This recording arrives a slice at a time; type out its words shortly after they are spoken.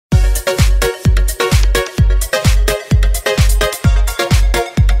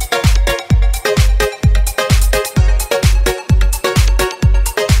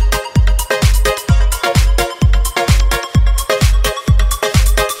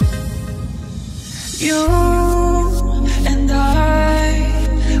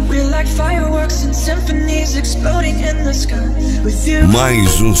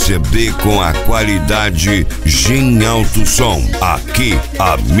Mais um CD com a qualidade GIM Alto Som. Aqui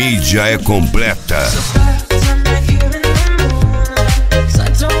a mídia é completa.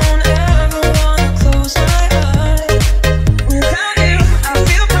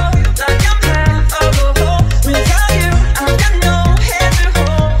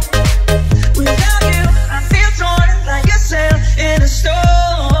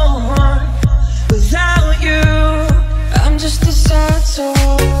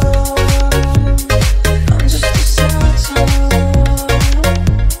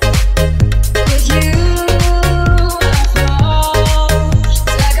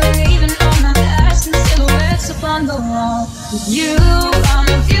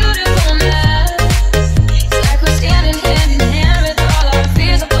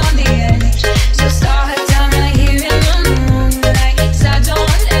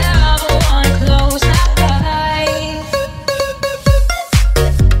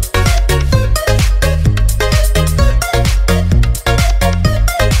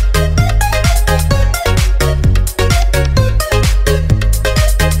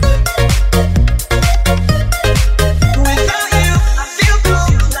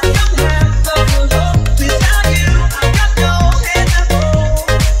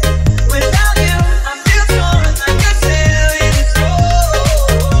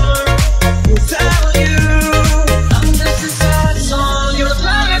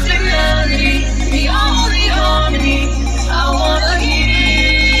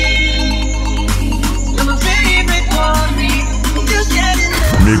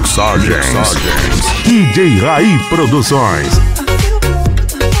 DJ Raí Produções.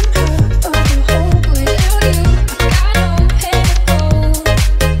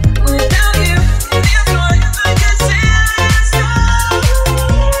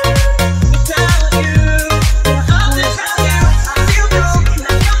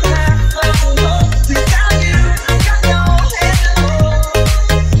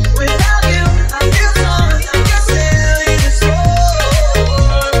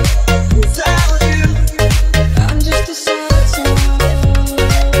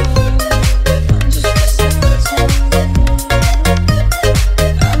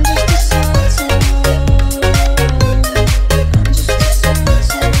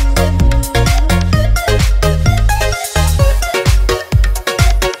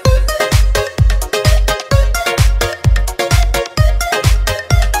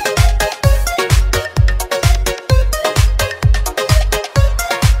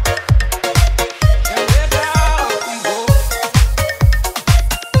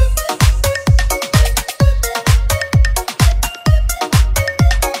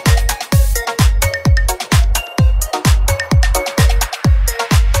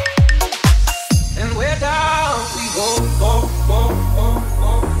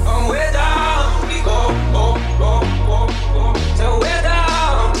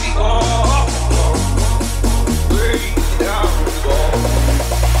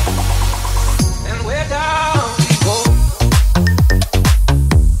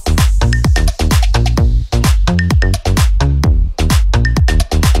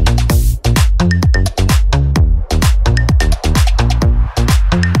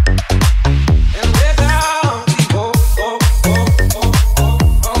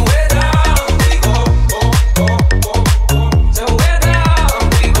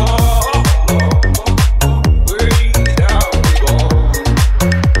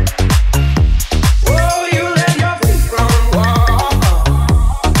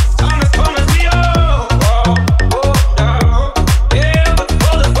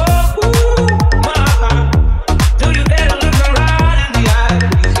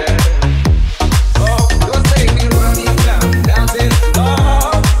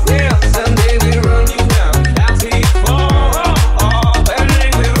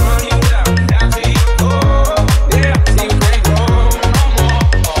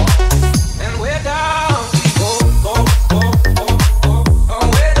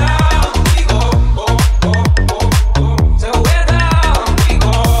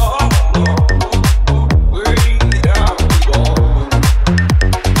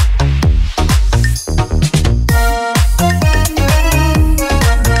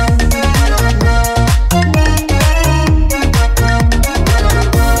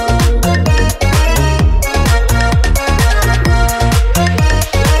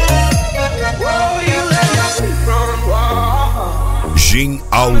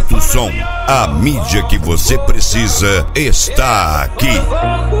 Alto Som. A mídia que você precisa está aqui.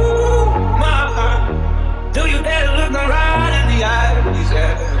 Do you dare to look me right in the eye? He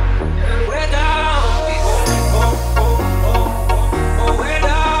said, where down we go, oh, oh, oh, oh, where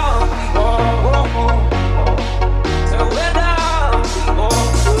down we go, oh, oh, oh. So where down we go,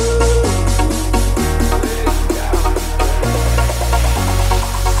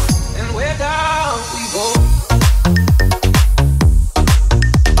 and where down we go.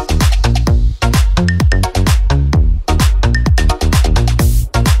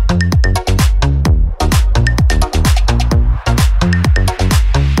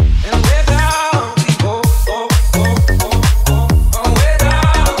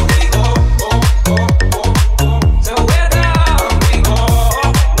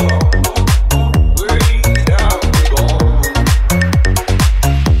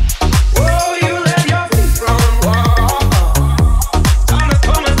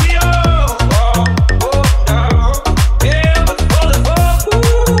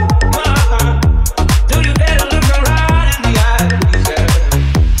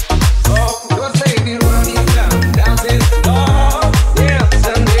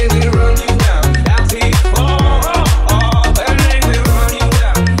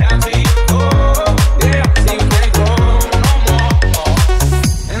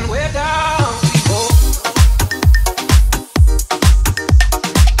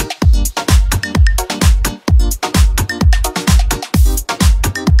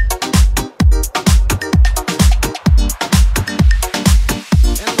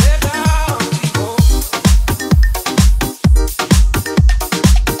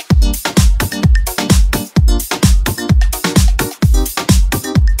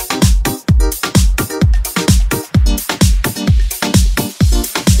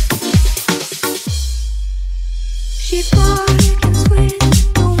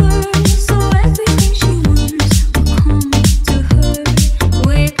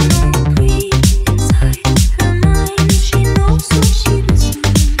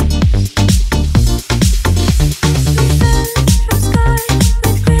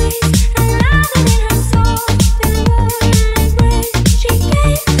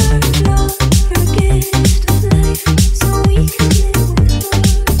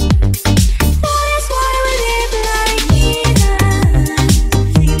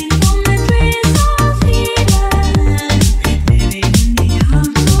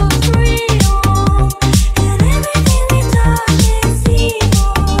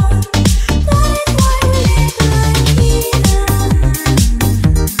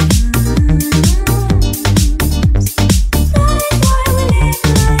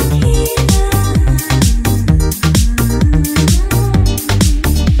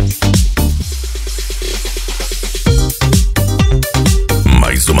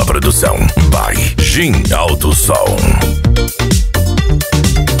 Produção by Jim Alto Som.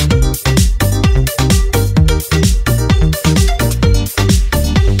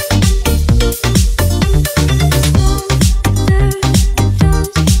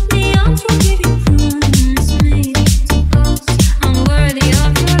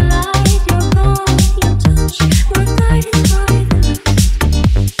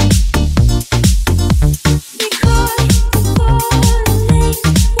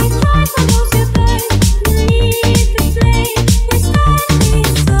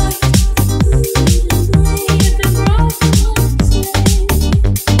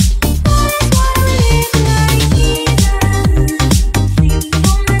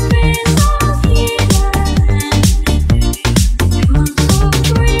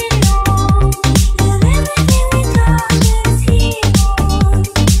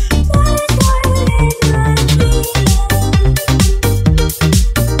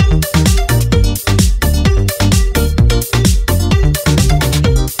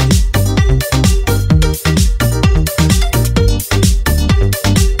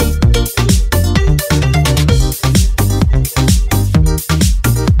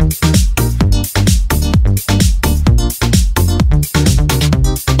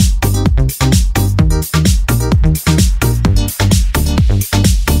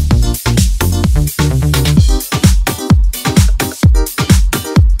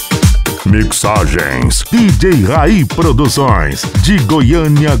 Mixagens DJ Raí Produções, de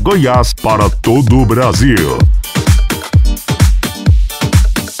Goiânia, Goiás, para todo o Brasil.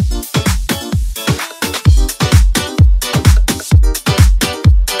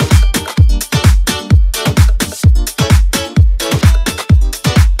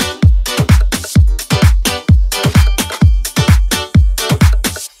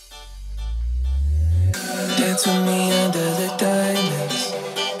 Dance with me under the diamonds.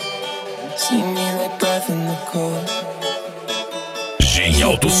 See me like breath in the cold. Em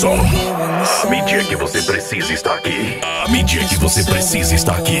alto som. A mídia que você precisa está aqui. A mídia que você precisa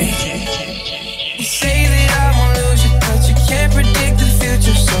está aqui. Say that I won't lose you, but you can't predict the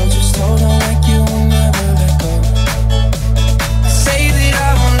future, so just hold on like you will never let go. Say that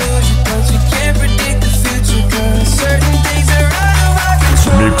I won't lose you, but you can't predict the future, cause certain things are out of our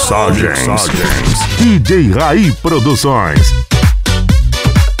control. Mixagens. DJ Raí Produções.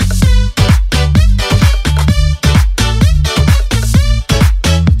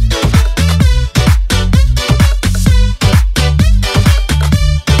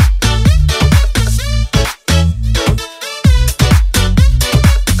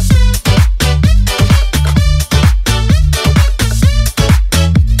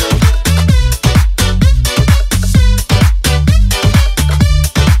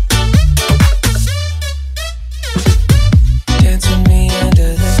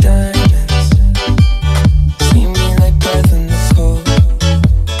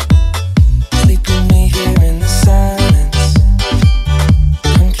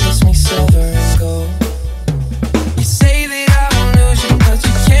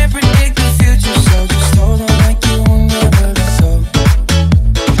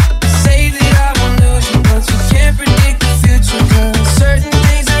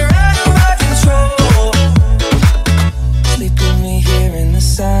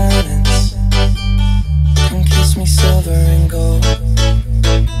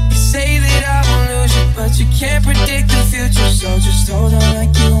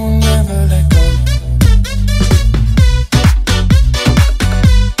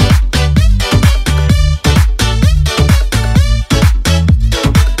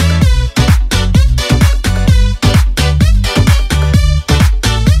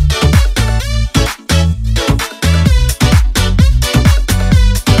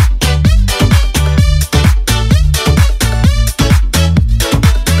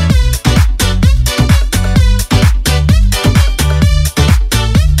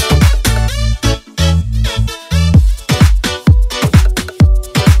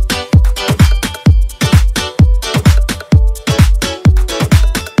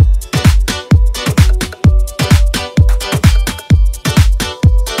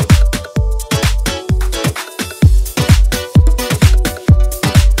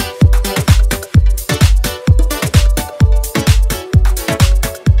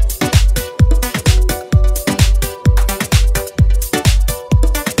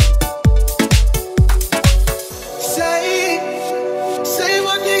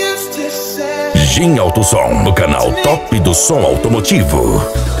 Em alto som, no canal Top do Som Automotivo.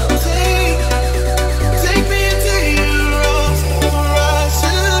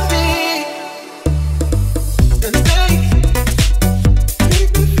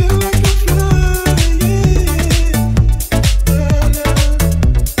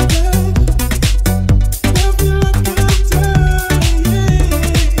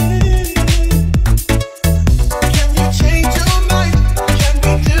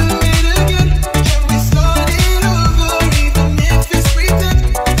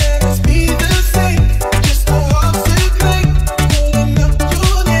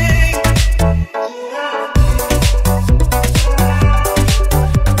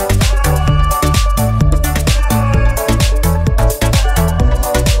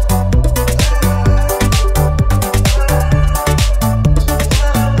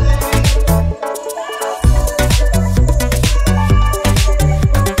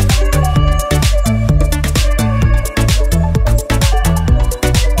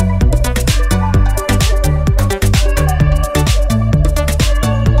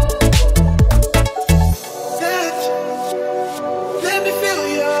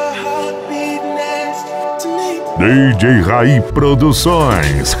 DJ Raí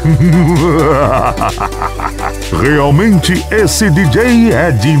Produções. Realmente esse DJ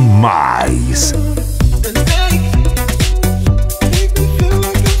é demais.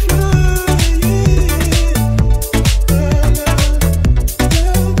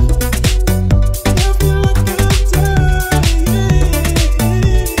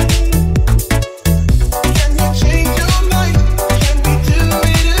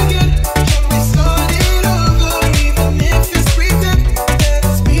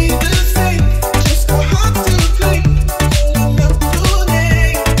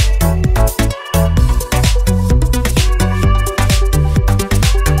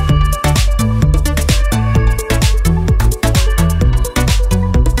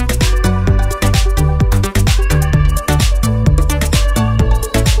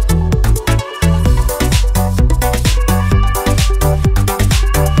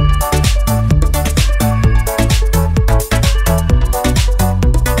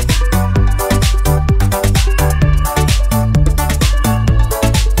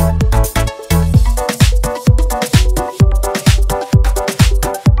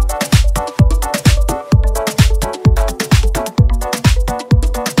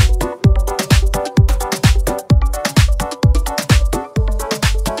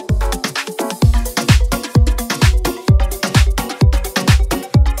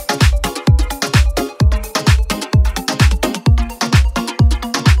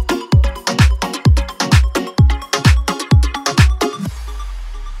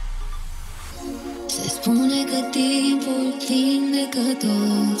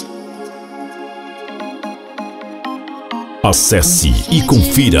 Acesse e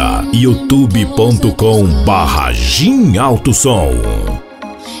confira youtube.com/GINAUTOSOM.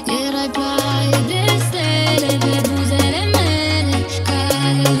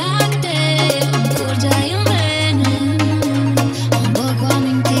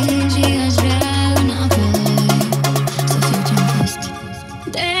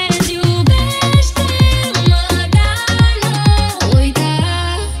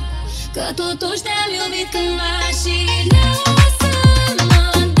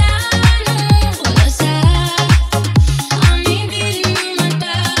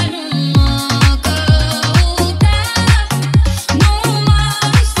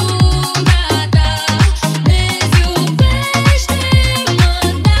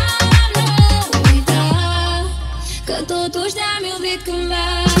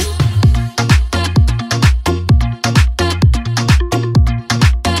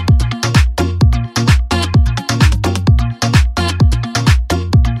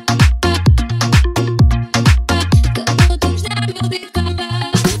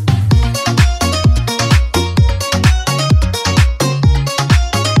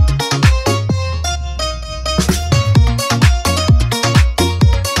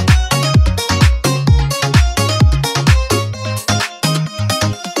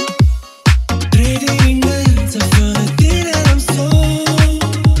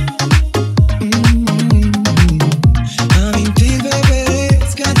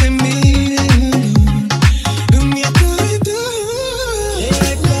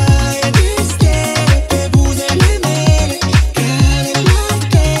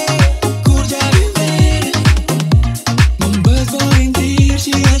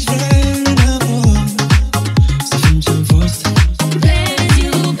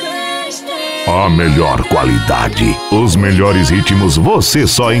 A melhor qualidade, os melhores ritmos você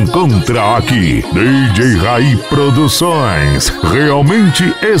só encontra aqui. DJ Raí Produções.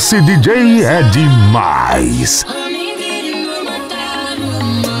 Realmente esse DJ é demais.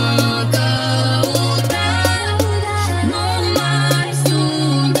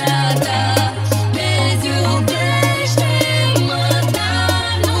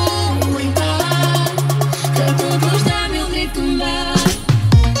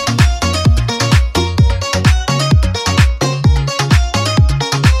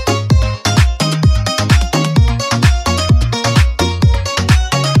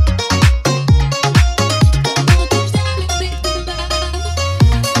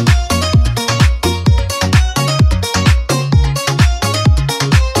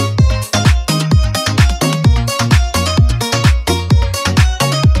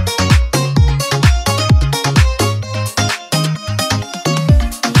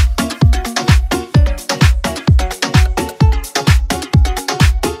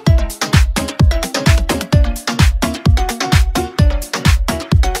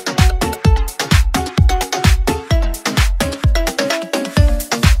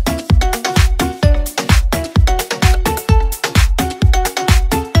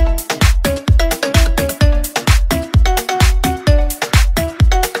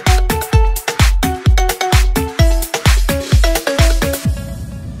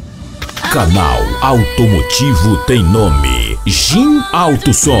 Canal Automotivo tem nome: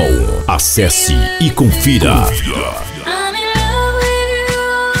 GINAUTOSOM. Acesse e confira.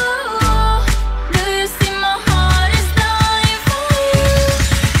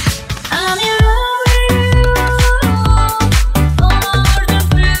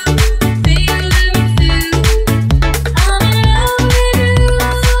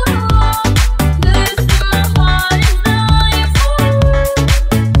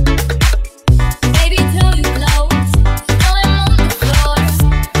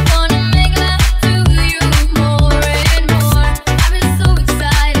 Gonna make love to you more.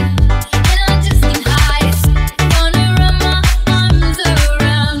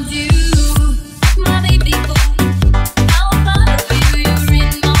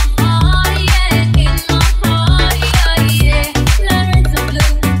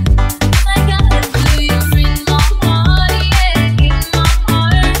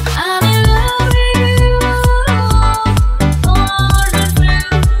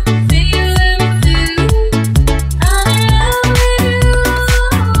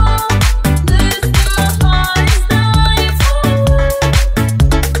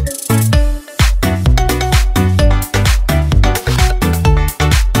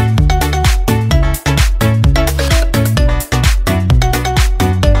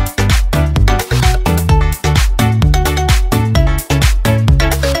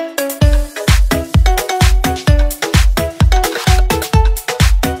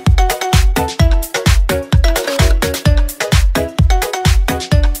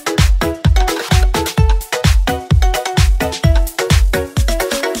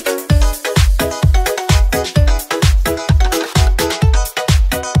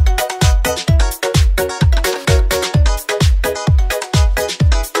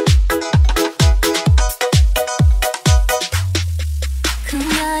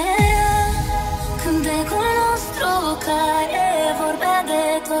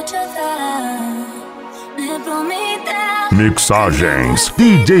 Mixagens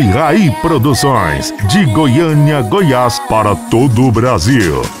DJ Raí Produções, de Goiânia, Goiás para todo o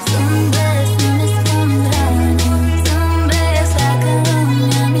Brasil.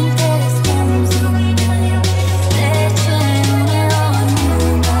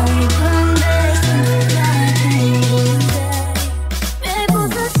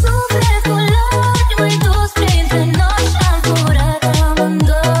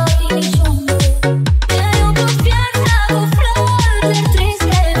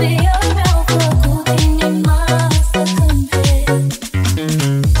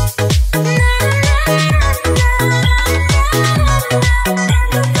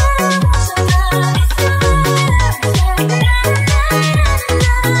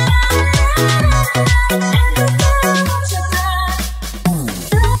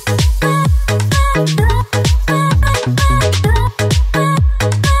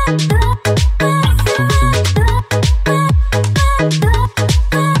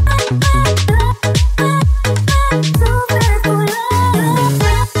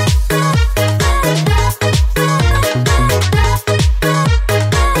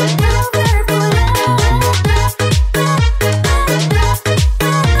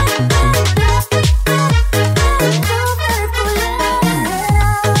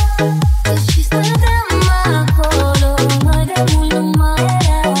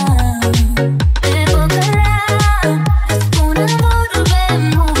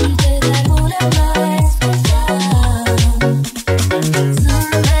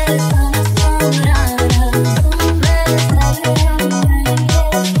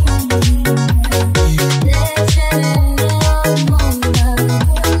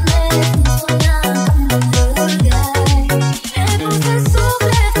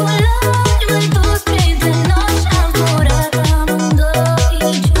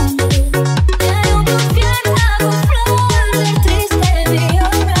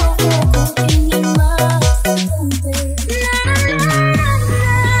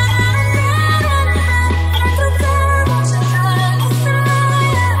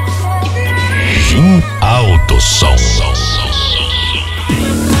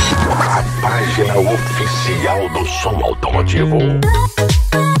 Página oficial do som automotivo.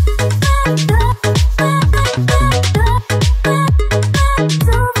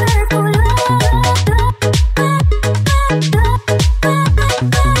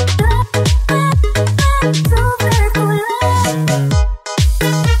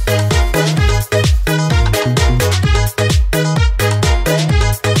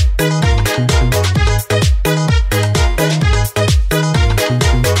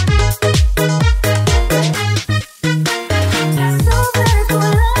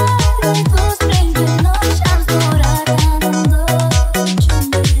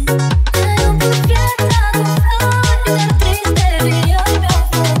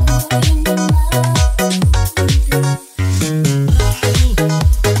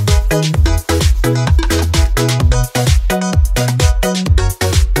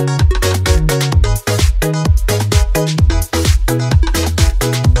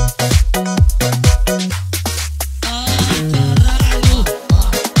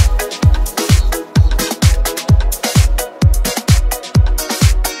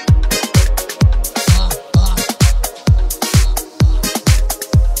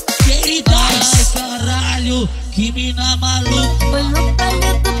 Que mina maluca. Foi no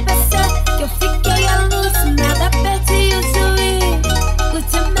palio do PC que eu fiquei alucinada. Perdi o juiz,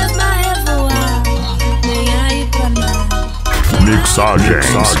 curti mesmo a revoar. Nem aí pra nada.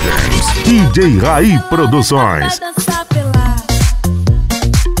 Mixagens DJ Raí Produções.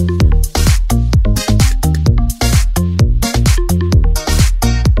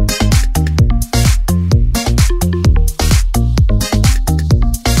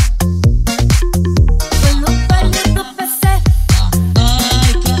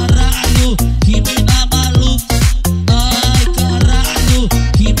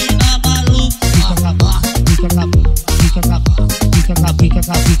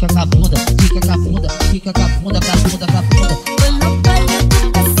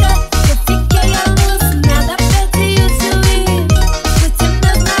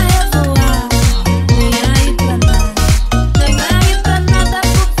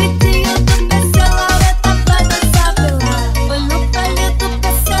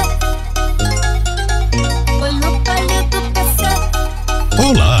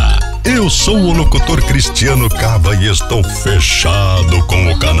 Sou o locutor Cristiano Cava e estou fechado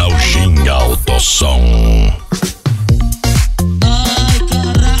com o canal Gin Autosom. Ai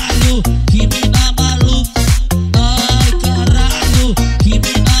caralho, que mina maluca. Ai caralho, que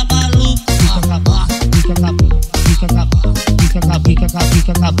mina maluca. Fica com a bunda, fica com a bunda, fica com a bunda.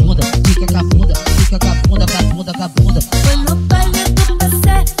 fica com a bunda, fica com a bunda, fica com a bunda, com a bunda, com a bunda. Foi no baile do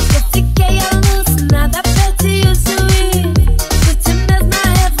PC que eu fiquei alucinada, perdi o juiz, curti mesmo a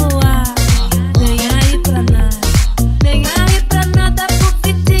revoar. Nem aí pra nada, nem aí pra nada, pro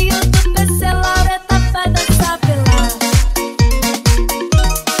vidinho do PC, Laureta vai dançar pelada.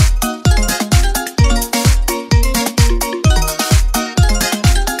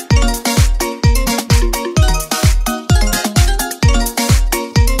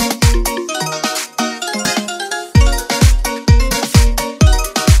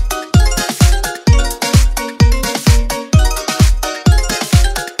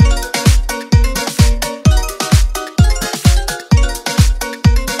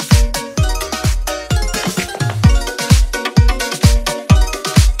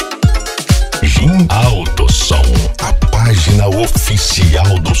 AutoSom, a página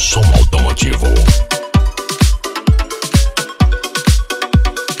oficial do som automotivo.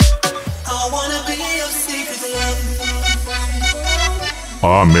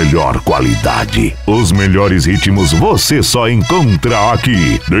 A melhor qualidade, os melhores ritmos você só encontra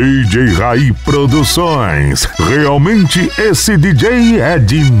aqui. DJ Raí Produções. Realmente esse DJ é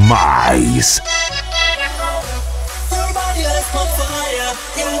demais.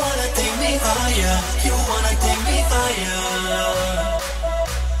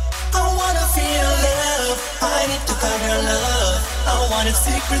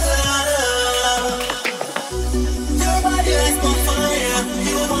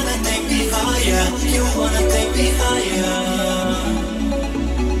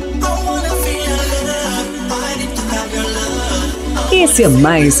 Esse é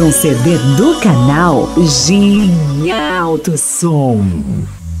mais um CD do canal AutoSom.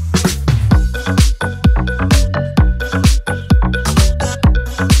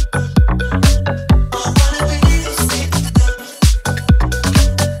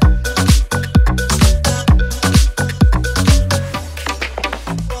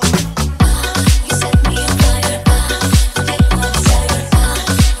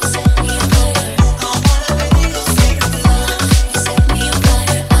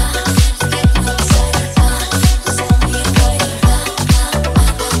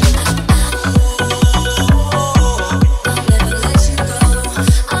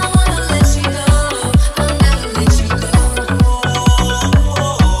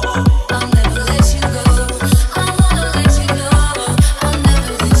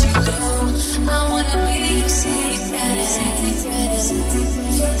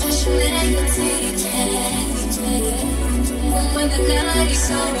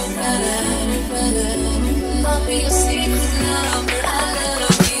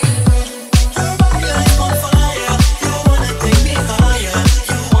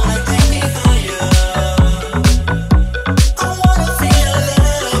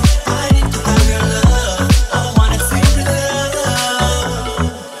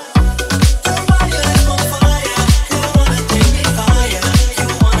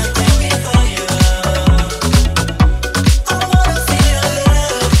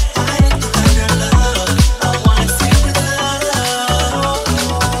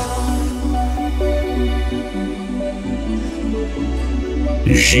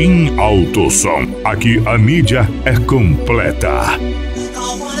 AutoSom, aqui a mídia é completa.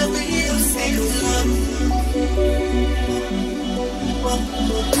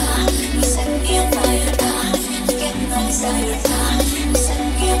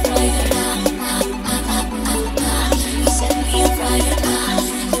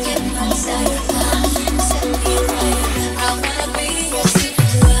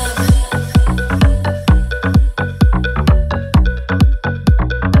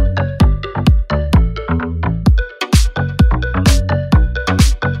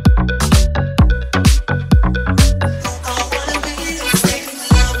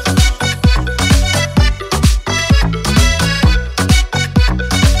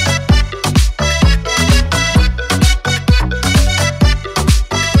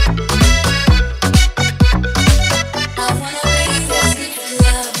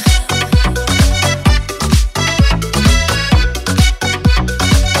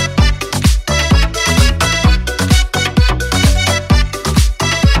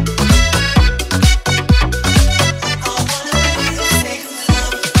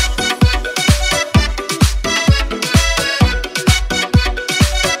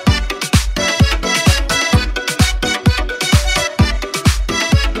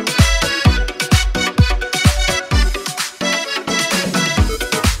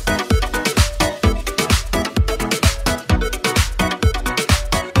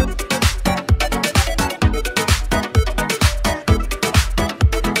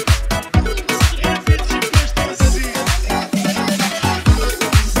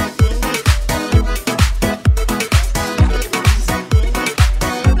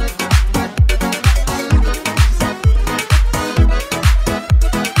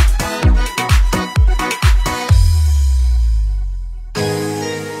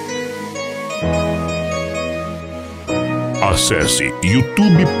 Acesse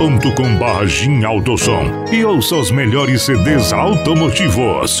youtube.com/GinAutoSom e ouça os melhores CDs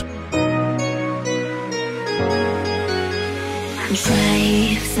automotivos.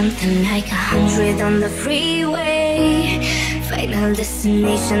 Drive something like 100 on the freeway. Final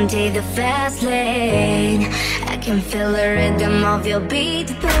destination, take the fast lane. I can feel the rhythm of your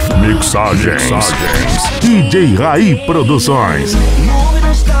beat, babe. Mixagens DJ Raí Produções. Moving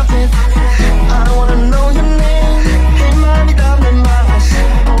and stopping. I wanna know your name. Hey, mommy, darling,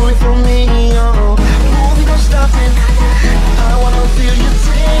 only for me, oh. Moving and stopping. I wanna feel your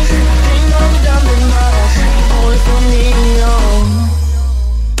taste. Hey, mommy, darling, only for me, oh.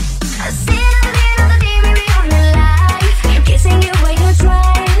 I see it at the end of the day, baby, on your life. Kissing you when you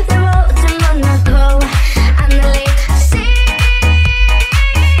drive the road to Monaco. And the lake sea.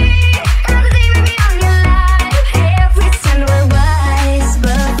 Another day, baby, on your life. Every time we're wise,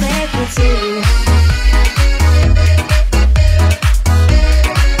 perfect with you.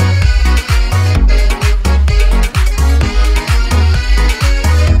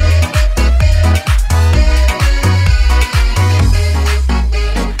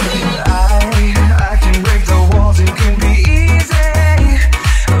 I can break the walls, it can be easy.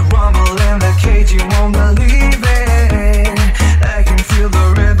 A rumble in the cage, you won't believe it. I can feel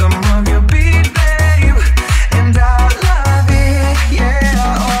the rhythm of your beat, babe, and I love it,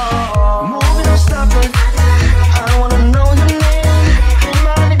 yeah. Oh, moving or stopping, I wanna know your name. Hey,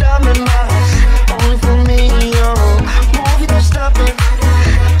 mommy, darling, only for me, oh. Moving or stopping,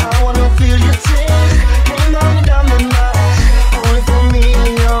 I wanna feel your taste. Hey, mommy, darling, only for me,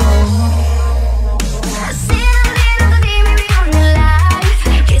 oh. I see it at the end of the day, baby, on your life.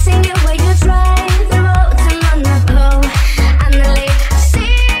 Kissing you when you drive the road to Monaco. And the lake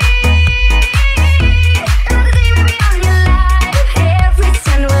sea. Another day, baby, on your life. Every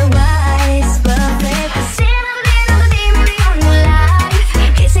time we're wise, perfect. I see it at the end of the day, baby, on your life.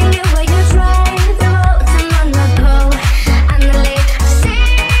 Kissing you when you drive the road to Monaco. And the lake sea.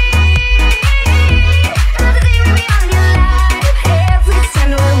 Another day, baby, on your life. Every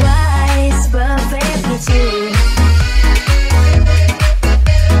time we're wise, perfect with you.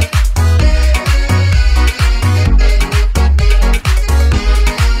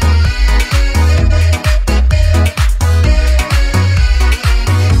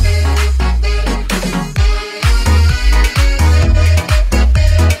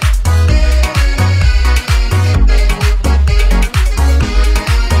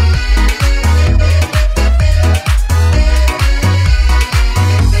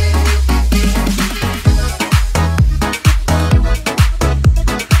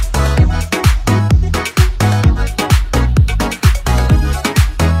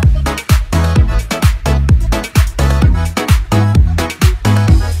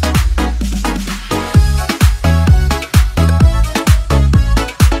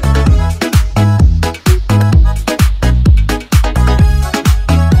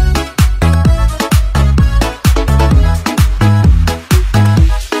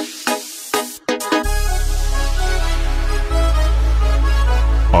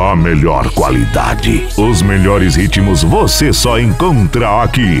 A melhor qualidade, os melhores ritmos você só encontra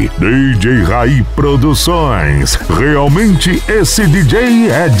aqui. DJ Raí Produções. Realmente esse DJ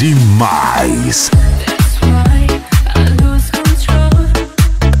é demais. That's why I lose control.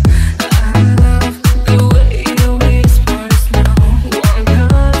 I love the way your whispers now. One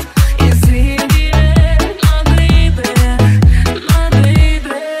cup is in the air, my baby, my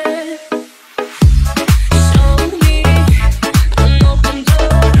baby. Show me an open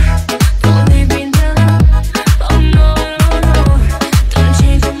door. Don't leave me down. Oh no, no, no. Don't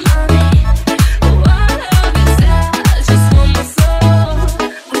change your mind. What love is that? I just want my soul.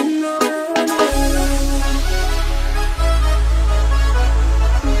 Oh no, no, no.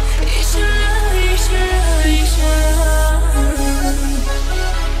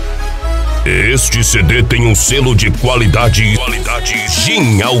 Este CD tem um selo de qualidade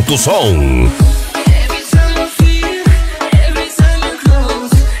Gin Alto Som. Every time I feel, every time you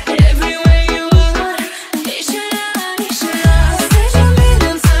close, everywhere you are, it's your light. Said a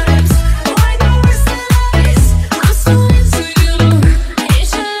million times, why the words and lies? I'm so into you.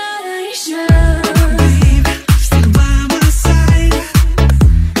 It's your light. Babe, still by my side.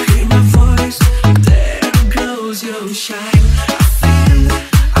 Hear my voice, there goes your shine. I feel,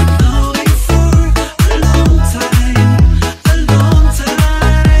 I know you for a long time, a long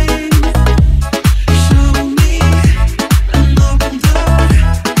time.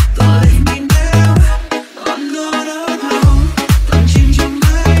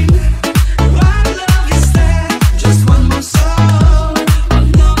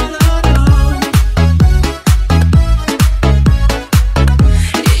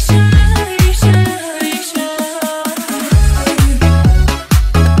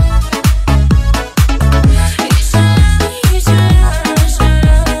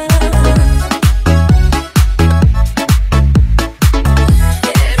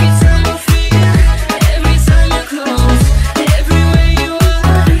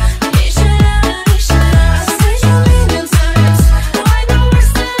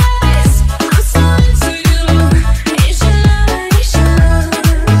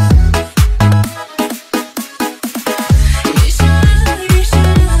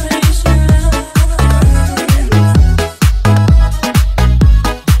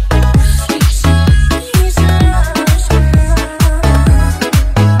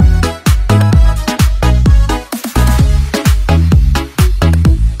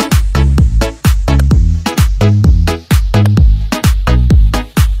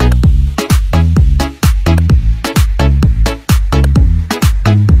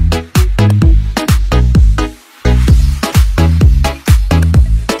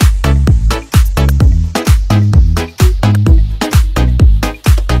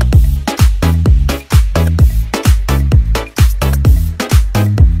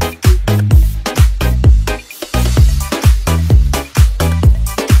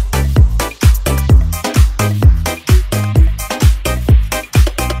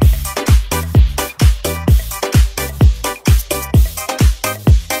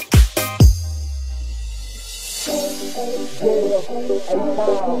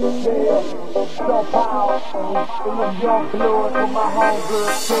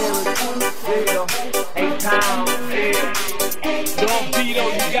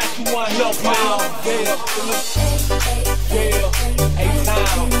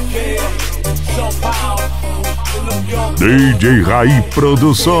 DJ Raí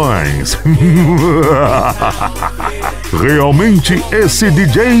Produções. Realmente esse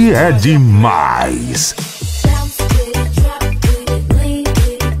DJ é demais.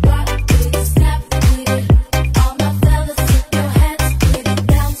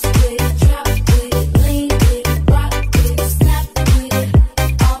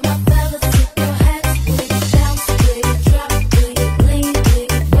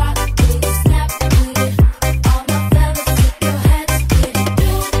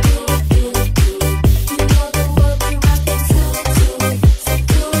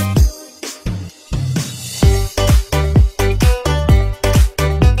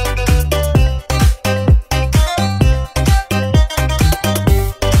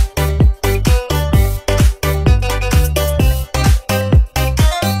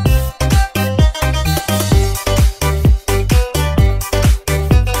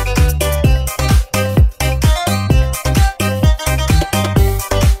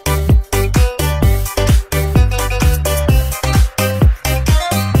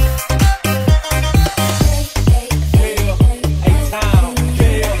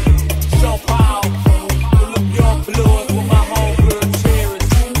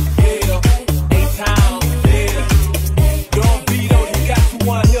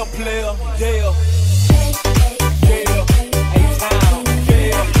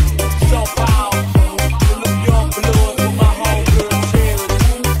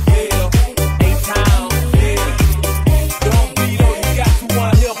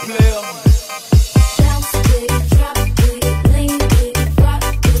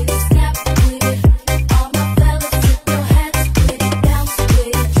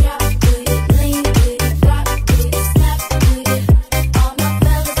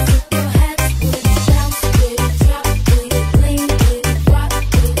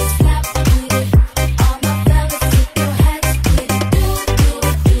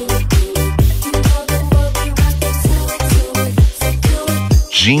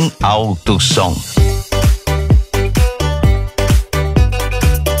 Alto Som.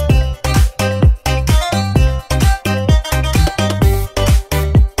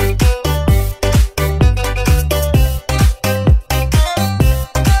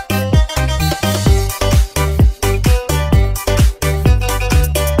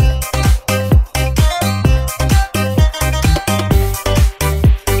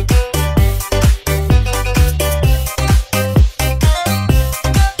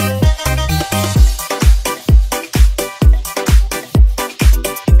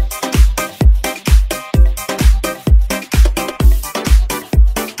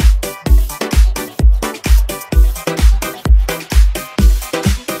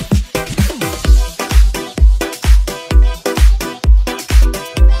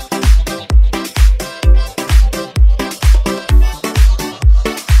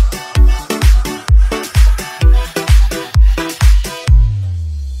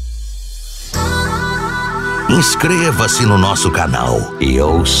 Inscreva-se no nosso canal e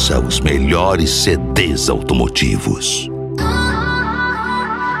ouça os melhores CDs automotivos.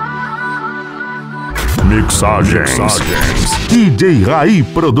 Mixagens. DJ Raí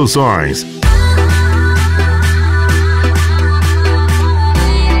Produções.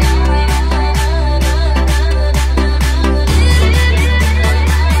 Done.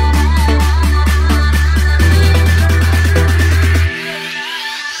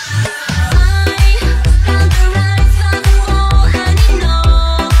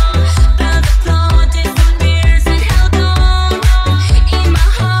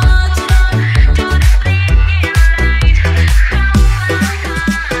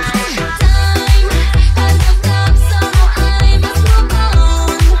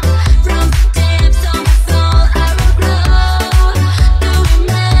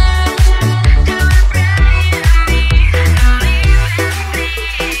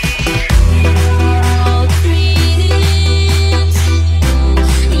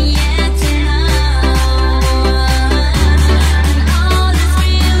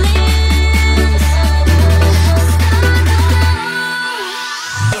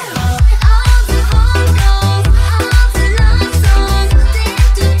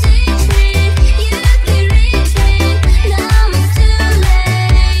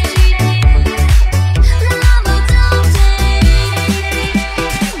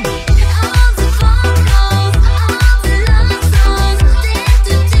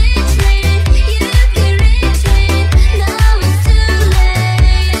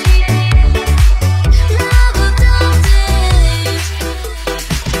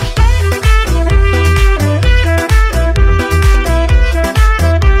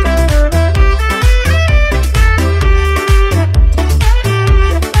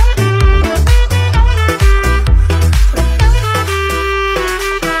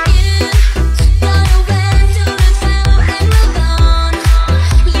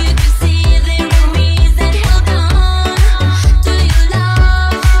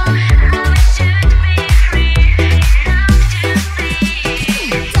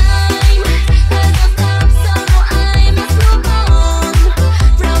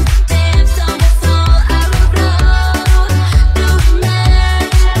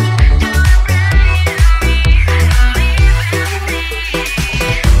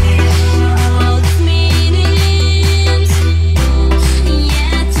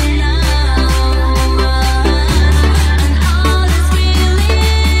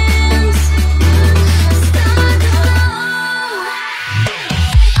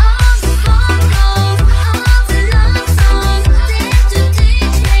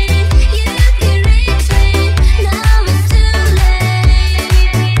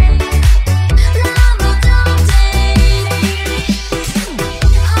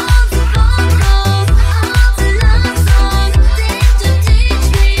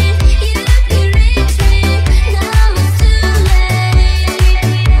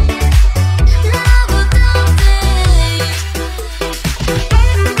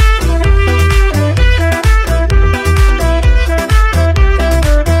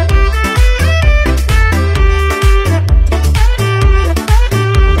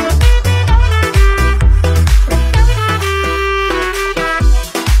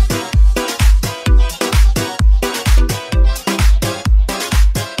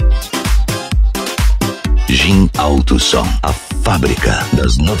 AUTOSOM, a fábrica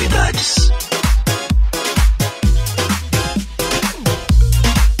das novidades.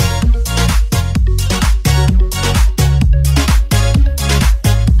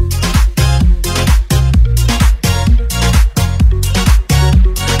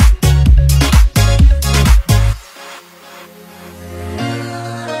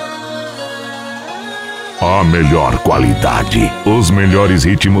 A melhor qualidade, os melhores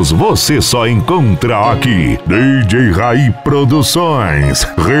ritmos você só encontra aqui. DJ Raí Produções.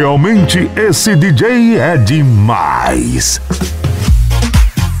 Realmente esse DJ é demais.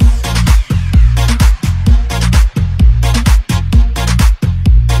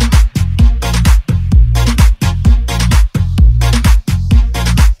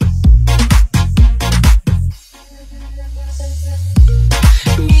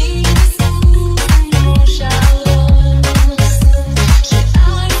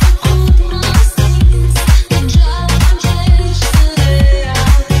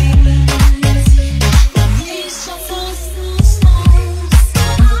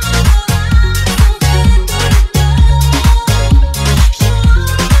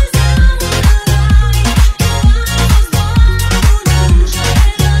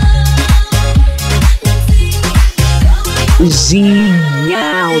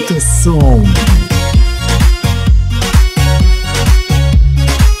 AUTOSOM.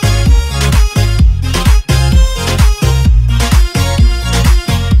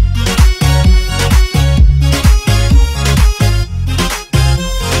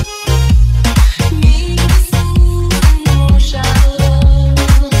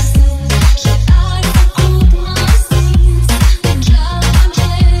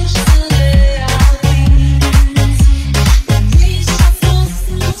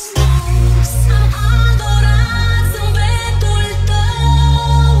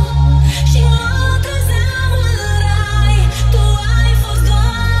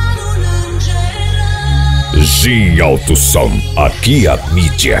 AUTOSOM, aqui a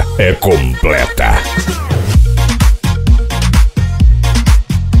mídia é completa.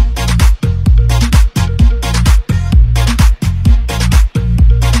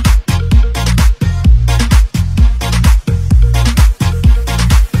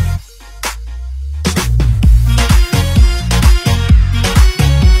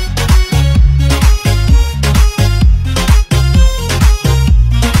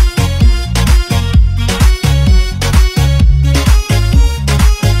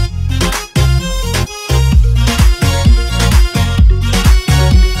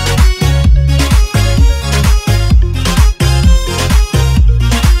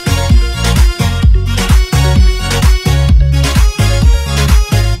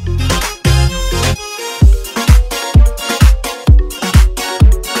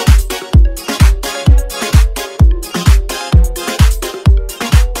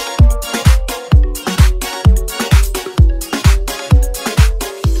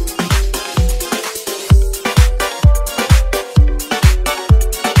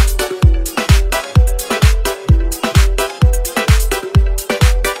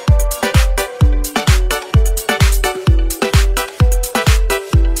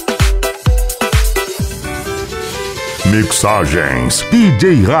 Mixagens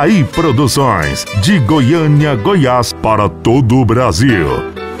DJ Raí Produções, de Goiânia, Goiás, para todo o Brasil.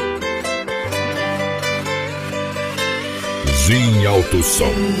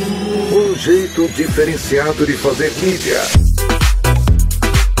 AUTOSOM, Um jeito diferenciado de fazer mídia.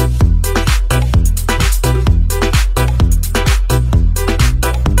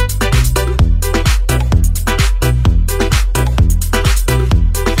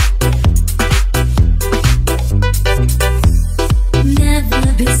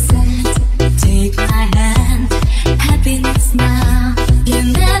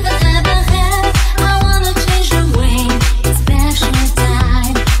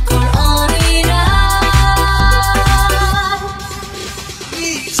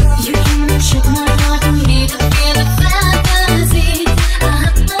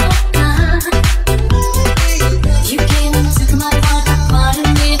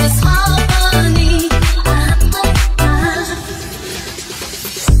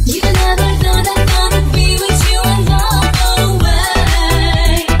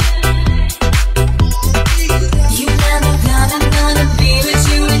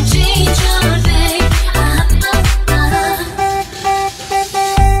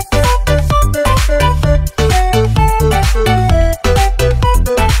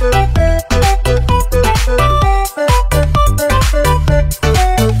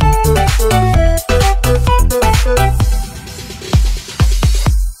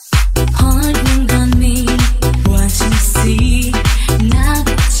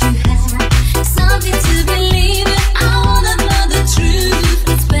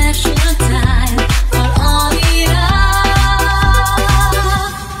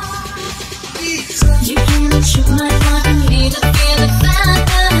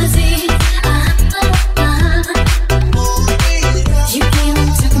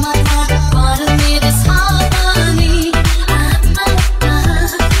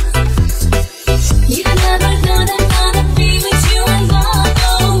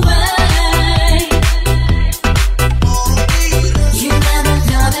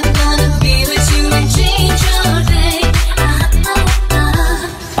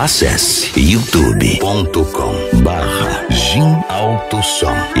 Acesse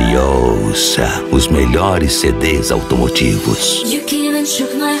youtube.com/GIMAutoSom e ouça os melhores CDs automotivos. You came and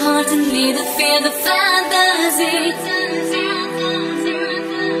shook my heart and made the fear the fantasy.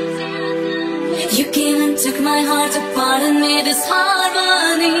 You came and took my heart apart and made this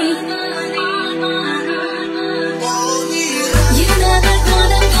harmony. You never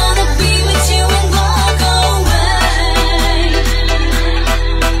thought I'm gonna be with you and walk away.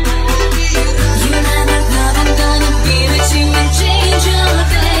 You never thought I'm gonna be with you and change your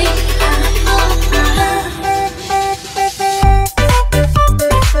day.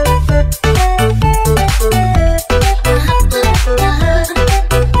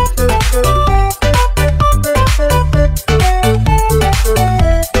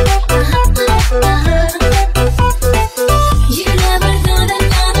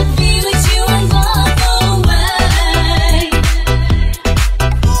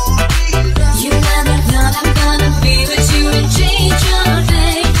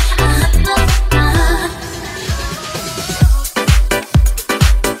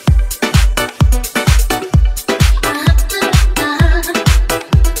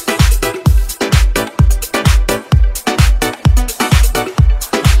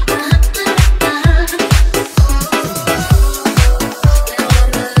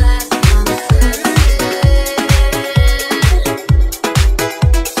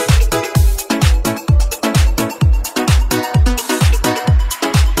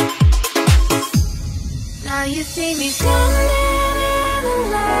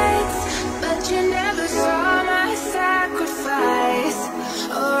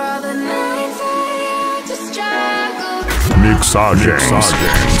 Mixagens.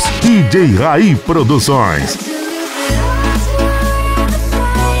 DJ Raí Produções.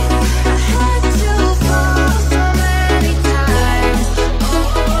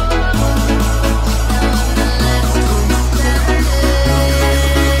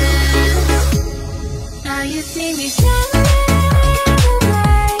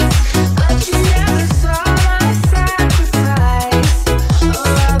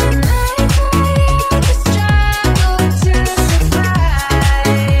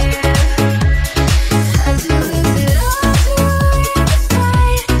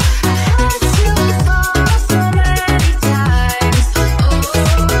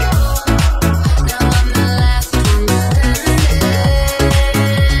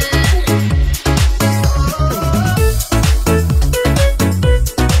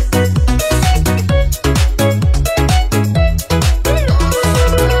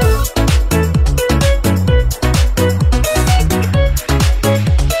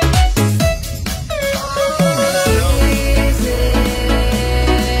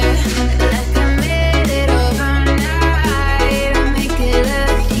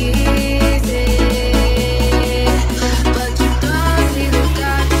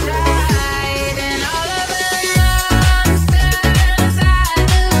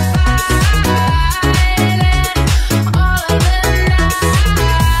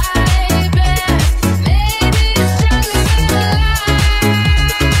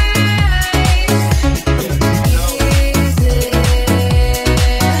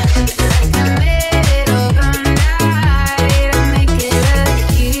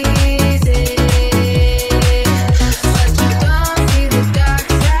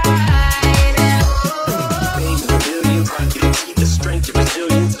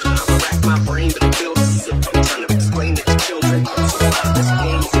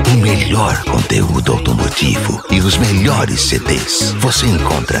 Melhor conteúdo automotivo e os melhores CDs você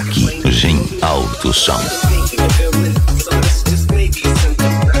encontra aqui. GIMAutoSom.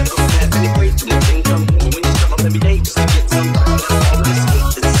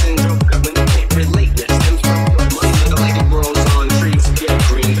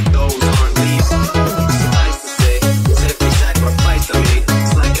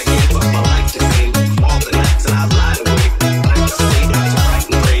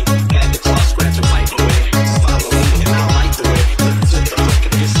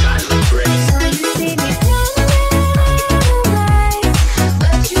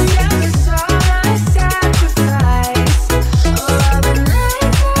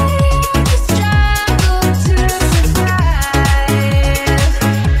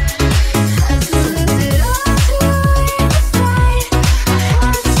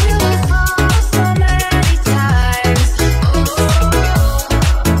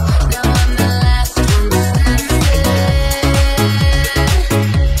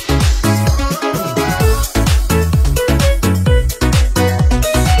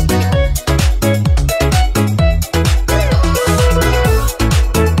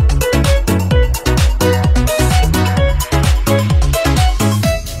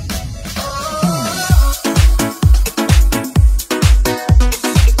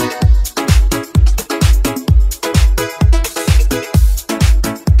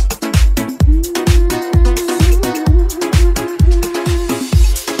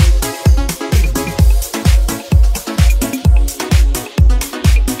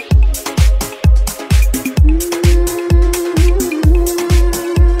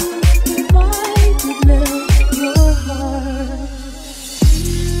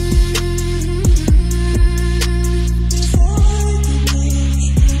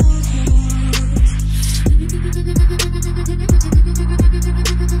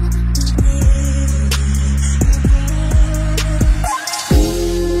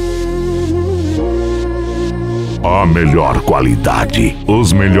 melhor qualidade.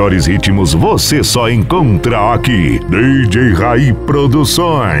 Os melhores ritmos você só encontra aqui. DJ Raí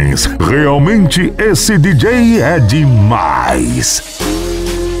Produções. Realmente esse DJ é demais.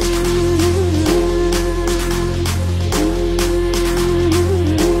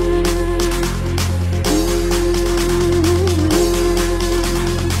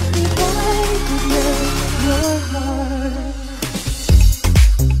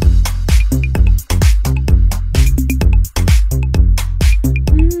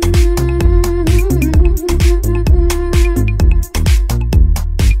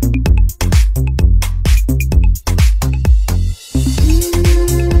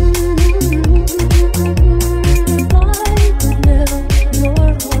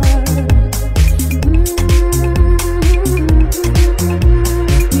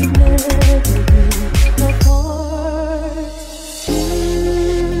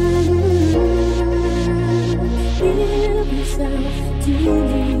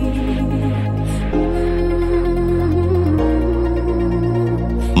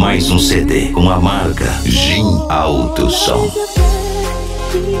 Mais um CD com a marca Gin Alto Som.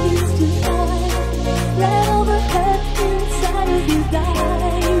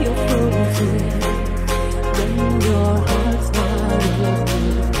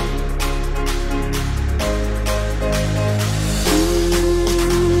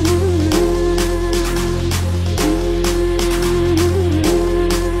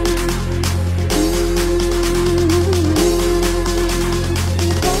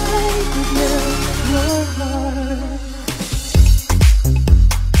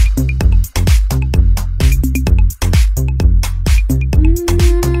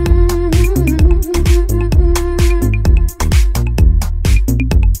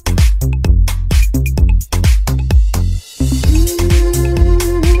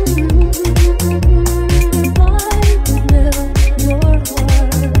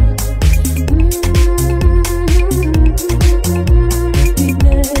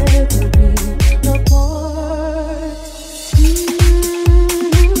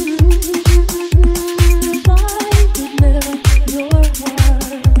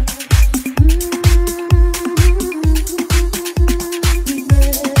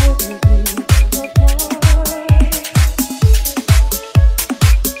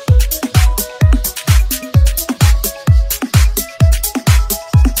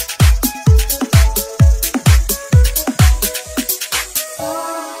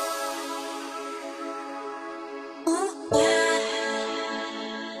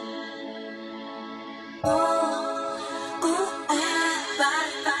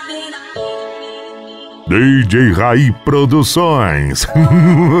 DJ Raí Produções.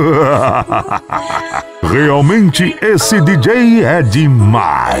 Realmente esse DJ é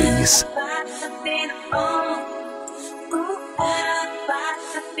demais.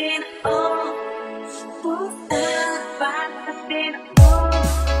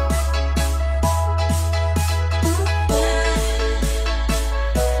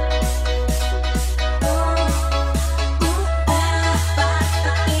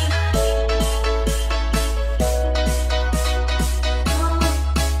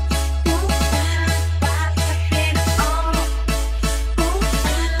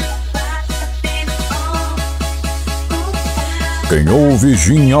 Quem ouve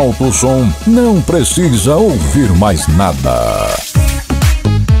Gin Alto Som não precisa ouvir mais nada.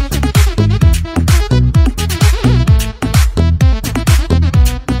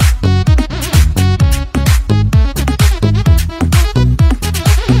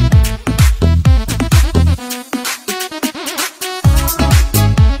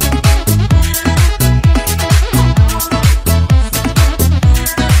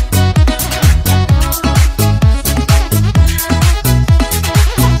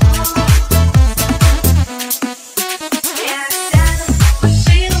 Yeah.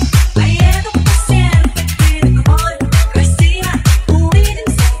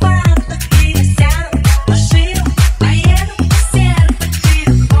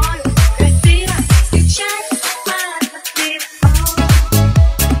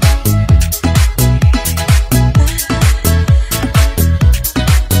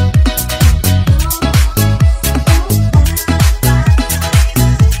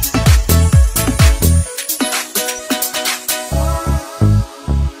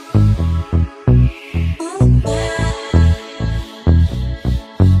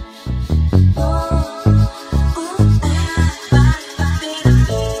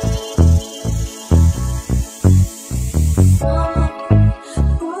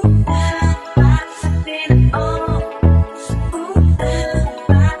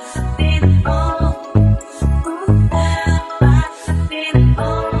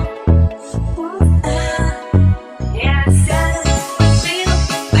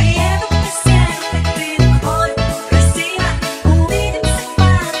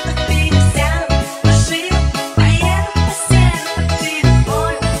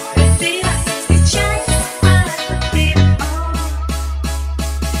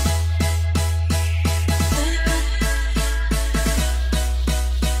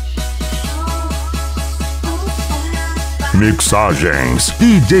 Mixagens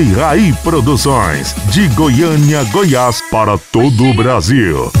DJ Raí Produções, de Goiânia, Goiás, para todo o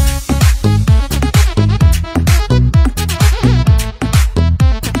Brasil.